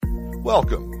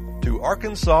Welcome to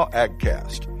Arkansas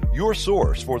AgCast, your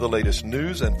source for the latest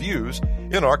news and views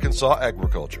in Arkansas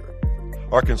agriculture.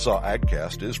 Arkansas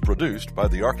AgCast is produced by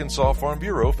the Arkansas Farm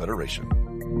Bureau Federation.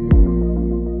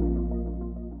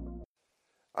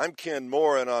 I'm Ken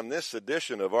Moore, and on this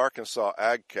edition of Arkansas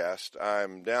AgCast,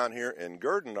 I'm down here in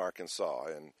Gurdon, Arkansas,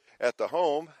 and at the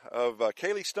home of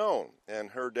Kaylie Stone and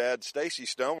her dad, Stacy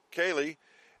Stone. Kaylie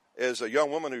is a young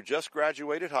woman who just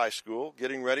graduated high school,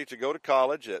 getting ready to go to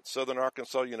college at Southern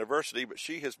Arkansas University, but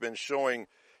she has been showing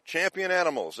champion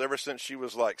animals ever since she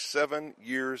was like 7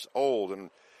 years old, and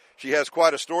she has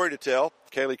quite a story to tell.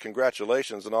 Kaylie,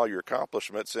 congratulations on all your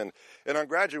accomplishments, and on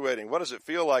graduating, what does it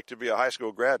feel like to be a high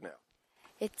school grad now?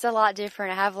 It's a lot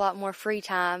different. I have a lot more free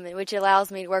time, which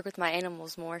allows me to work with my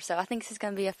animals more, so I think this is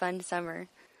going to be a fun summer.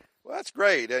 Well, that's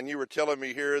great, and you were telling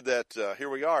me here that here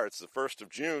we are, it's the 1st of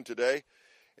June today,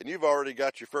 and you've already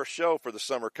got your first show for the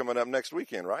summer coming up next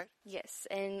weekend, right? Yes,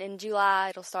 and in July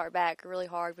it'll start back really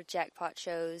hard with jackpot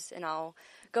shows, and I'll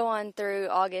go on through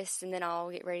August, and then I'll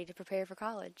get ready to prepare for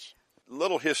college.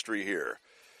 Little history here.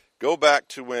 Go back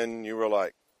to when you were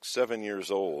like 7 years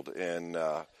old, and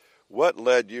what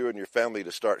led you and your family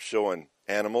to start showing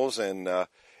animals and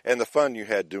the fun you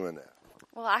had doing that?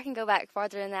 Well, I can go back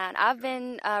farther than that. I've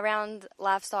been around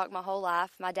livestock my whole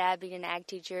life. My dad being an ag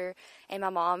teacher, and my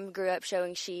mom grew up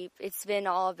showing sheep. It's been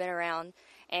all I've been around.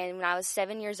 And when I was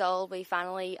 7 years old, we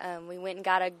finally we went and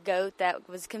got a goat that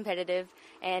was competitive,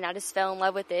 and I just fell in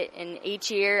love with it. And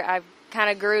each year I kind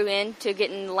of grew into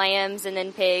getting lambs and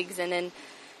then pigs and then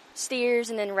steers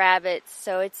and then rabbits.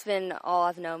 So it's been all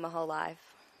I've known my whole life.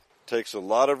 Takes a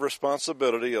lot of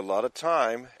responsibility, a lot of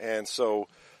time, and so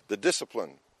the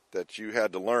discipline that you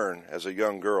had to learn as a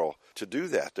young girl to do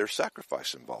that. There's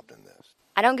sacrifice involved in this.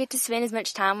 I don't get to spend as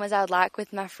much time as I would like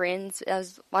with my friends,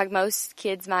 as like most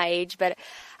kids my age, but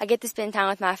I get to spend time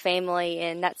with my family,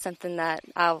 and that's something that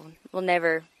I will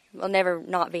never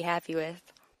not be happy with.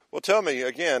 Well, tell me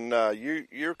again,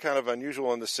 you're kind of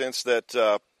unusual in the sense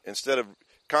that instead of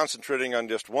concentrating on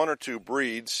just one or two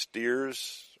breeds,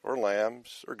 steers or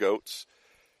lambs or goats,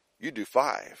 you do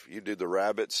 5. You do the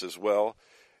rabbits as well,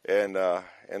 and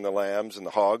the lambs and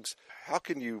the hogs. How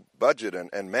can you budget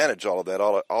and manage all of that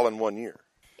all in 1 year?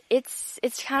 It's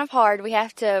kind of hard. We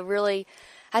have to really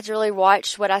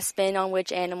watch what I spend on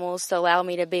which animals to allow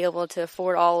me to be able to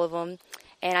afford all of them.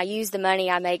 And I use the money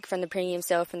I make from the premium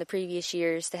sale from the previous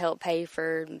years to help pay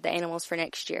for the animals for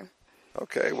next year.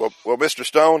 Okay. Well, Mr.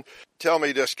 Stone, tell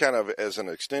me just kind of as an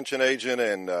extension agent,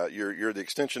 and you're the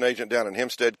extension agent down in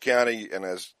Hempstead County, and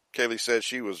as Kaylie said,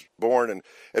 she was born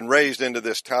and raised into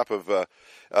this type of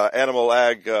animal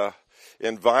ag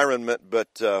environment.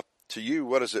 But to you,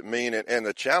 what does it mean? And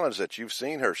the challenge that you've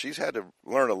seen her, she's had to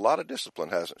learn a lot of discipline,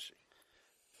 hasn't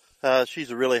she?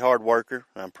 She's a really hard worker.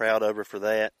 I'm proud of her for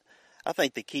that. I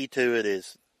think the key to it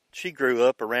is she grew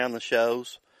up around the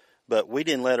shows, but we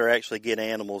didn't let her actually get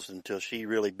animals until she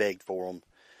really begged for them.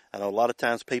 I know a lot of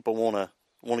times people want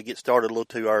to get started a little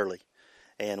too early.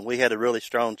 And we had a really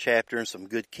strong chapter and some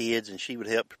good kids, and she would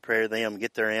help prepare them,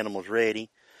 get their animals ready.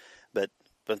 But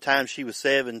by the time she was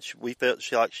 7, we felt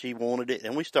like she wanted it,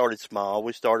 and we started small.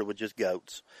 We started with just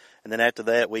goats. And then after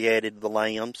that, we added the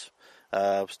lambs,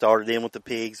 started in with the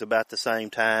pigs about the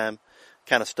same time,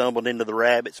 kind of stumbled into the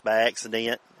rabbits by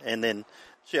accident. And then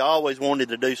she always wanted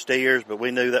to do steers, but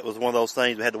we knew that was one of those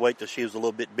things we had to wait till she was a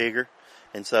little bit bigger.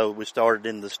 And so we started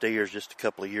into the steers just a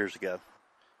couple of years ago.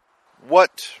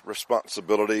 What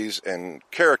responsibilities and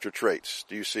character traits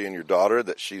do you see in your daughter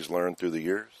that she's learned through the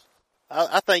years?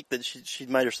 I think that she's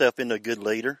made herself into a good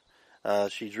leader.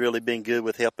 She's really been good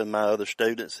with helping my other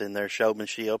students in their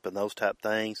showmanship and those type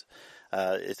things.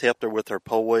 It's helped her with her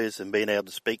poise and being able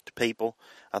to speak to people.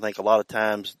 I think a lot of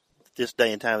times, this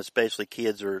day and time especially,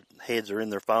 heads are in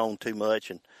their phone too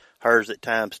much, and hers at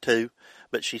times too.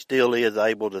 But she still is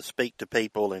able to speak to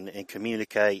people and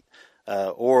communicate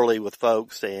orally with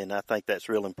folks, and I think that's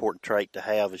a real important trait to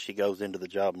have as she goes into the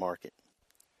job market.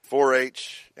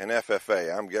 4-H and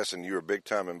FFA, I'm guessing you were big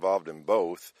time involved in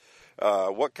both.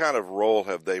 What kind of role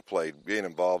have they played being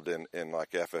involved in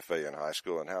like FFA in high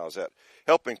school, and how is that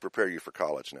helping prepare you for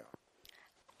college now?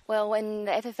 Well, in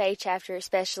the FFA chapter,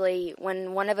 especially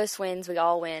when one of us wins, we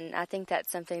all win. I think that's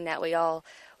something that we all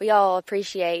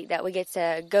appreciate, that we get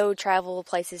to go travel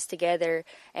places together,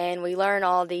 and we learn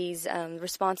all these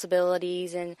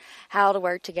responsibilities and how to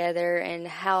work together and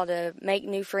how to make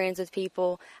new friends with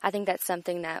people. I think that's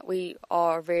something that we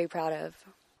are very proud of.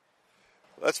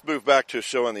 Let's move back to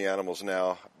showing the animals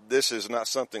now. This is not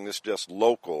something that's just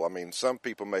local. I mean, some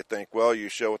people may think, well, you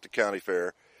show at the county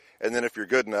fair, and then if you're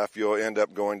good enough, you'll end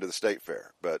up going to the state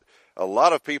fair. But a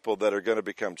lot of people that are going to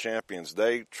become champions,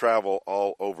 they travel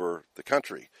all over the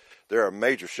country. There are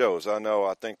major shows.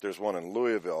 I think there's one in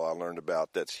Louisville I learned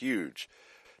about that's huge.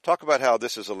 Talk about how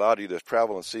this has allowed you to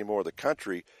travel and see more of the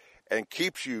country and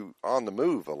keeps you on the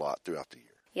move a lot throughout the year.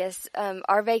 Yes,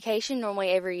 our vacation normally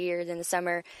every year in the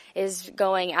summer is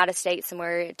going out of state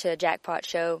somewhere to a jackpot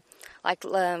show. Like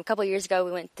a couple of years ago,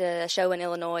 we went to a show in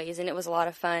Illinois, and it was a lot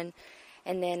of fun.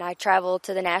 And then I traveled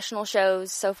to the national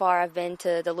shows. So far, I've been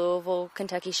to the Louisville,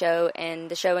 Kentucky show and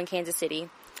the show in Kansas City.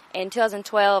 In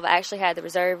 2012, I actually had the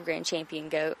reserve grand champion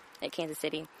goat at Kansas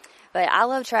City. But I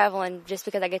love traveling just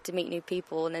because I get to meet new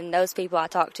people, and then those people I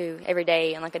talk to every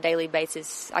day on like a daily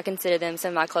basis, I consider them some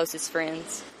of my closest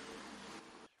friends.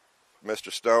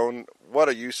 Mr. Stone, what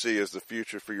do you see as the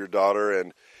future for your daughter?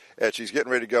 And as she's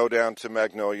getting ready to go down to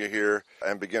Magnolia here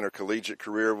and begin her collegiate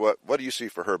career, what do you see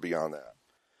for her beyond that?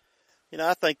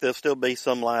 I think there'll still be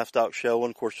some livestock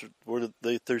showing. Of course, we're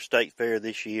through State Fair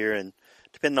this year, and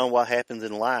depending on what happens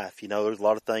in life, there's a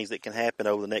lot of things that can happen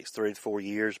over the next 3 to 4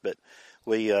 years, but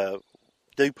we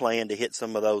do plan to hit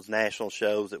some of those national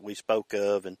shows that we spoke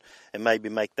of and maybe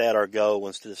make that our goal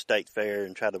instead of State Fair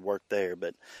and try to work there.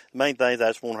 But the main thing is I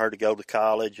just want her to go to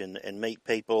college and meet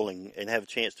people and have a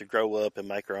chance to grow up and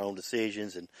make her own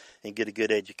decisions and get a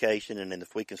good education. And then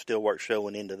if we can still work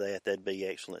showing into that, that'd be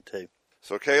excellent too.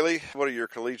 So, Kaylie, what are your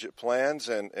collegiate plans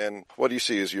and what do you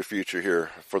see as your future here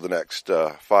for the next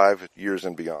 5 years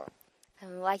and beyond?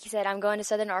 Like you said, I'm going to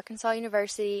Southern Arkansas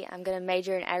University. I'm going to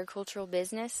major in agricultural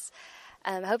business.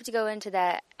 I hope to go into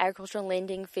that agricultural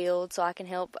lending field so I can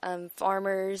help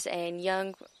farmers and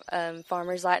young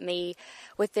farmers like me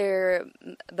with their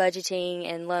budgeting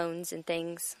and loans and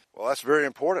things. Well, that's very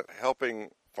important. Helping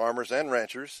farmers and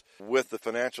ranchers with the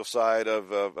financial side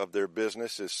of their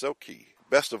business is so key.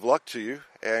 Best of luck to you,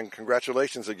 and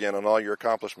congratulations again on all your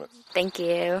accomplishments. Thank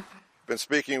you. Been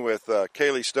speaking with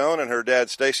Kaylie Stone and her dad,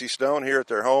 Stacy Stone, here at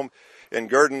their home in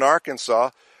Gurdon, Arkansas,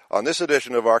 on this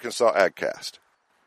edition of Arkansas AgCast.